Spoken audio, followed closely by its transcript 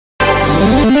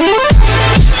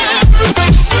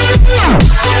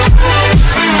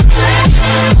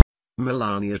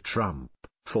Melania Trump,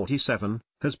 47,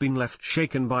 has been left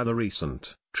shaken by the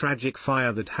recent, tragic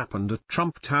fire that happened at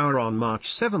Trump Tower on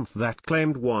March 7 that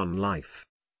claimed one life.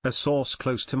 A source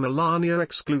close to Melania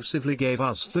exclusively gave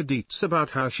us the deets about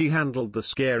how she handled the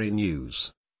scary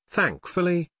news.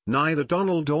 Thankfully, neither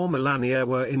Donald or Melania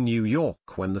were in New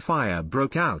York when the fire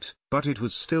broke out, but it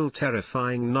was still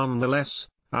terrifying nonetheless,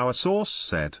 our source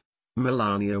said.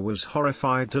 Melania was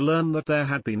horrified to learn that there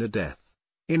had been a death,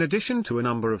 in addition to a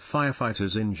number of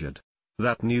firefighters injured.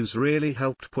 That news really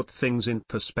helped put things in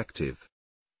perspective.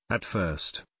 At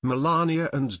first, Melania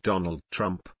and Donald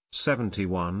Trump,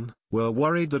 71, were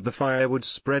worried that the fire would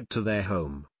spread to their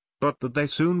home, but that they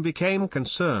soon became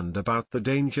concerned about the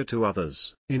danger to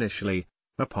others. Initially,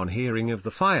 upon hearing of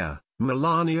the fire,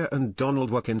 Melania and Donald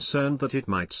were concerned that it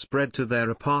might spread to their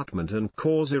apartment and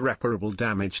cause irreparable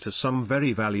damage to some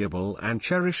very valuable and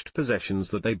cherished possessions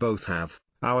that they both have,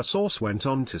 our source went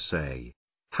on to say.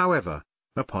 However,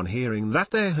 upon hearing that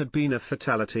there had been a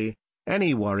fatality,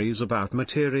 any worries about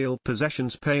material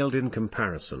possessions paled in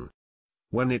comparison.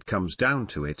 When it comes down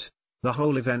to it, the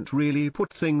whole event really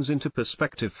put things into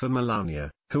perspective for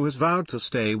Melania, who has vowed to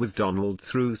stay with Donald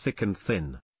through thick and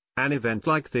thin. An event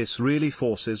like this really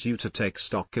forces you to take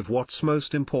stock of what's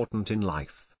most important in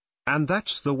life. And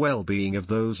that's the well-being of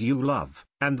those you love,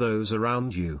 and those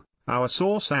around you, our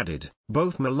source added.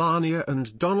 Both Melania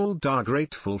and Donald are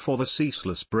grateful for the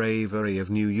ceaseless bravery of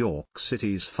New York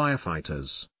City's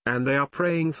firefighters, and they are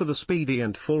praying for the speedy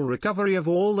and full recovery of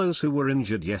all those who were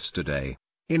injured yesterday,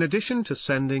 in addition to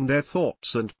sending their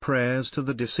thoughts and prayers to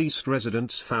the deceased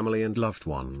residents' family and loved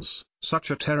ones.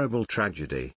 Such a terrible tragedy.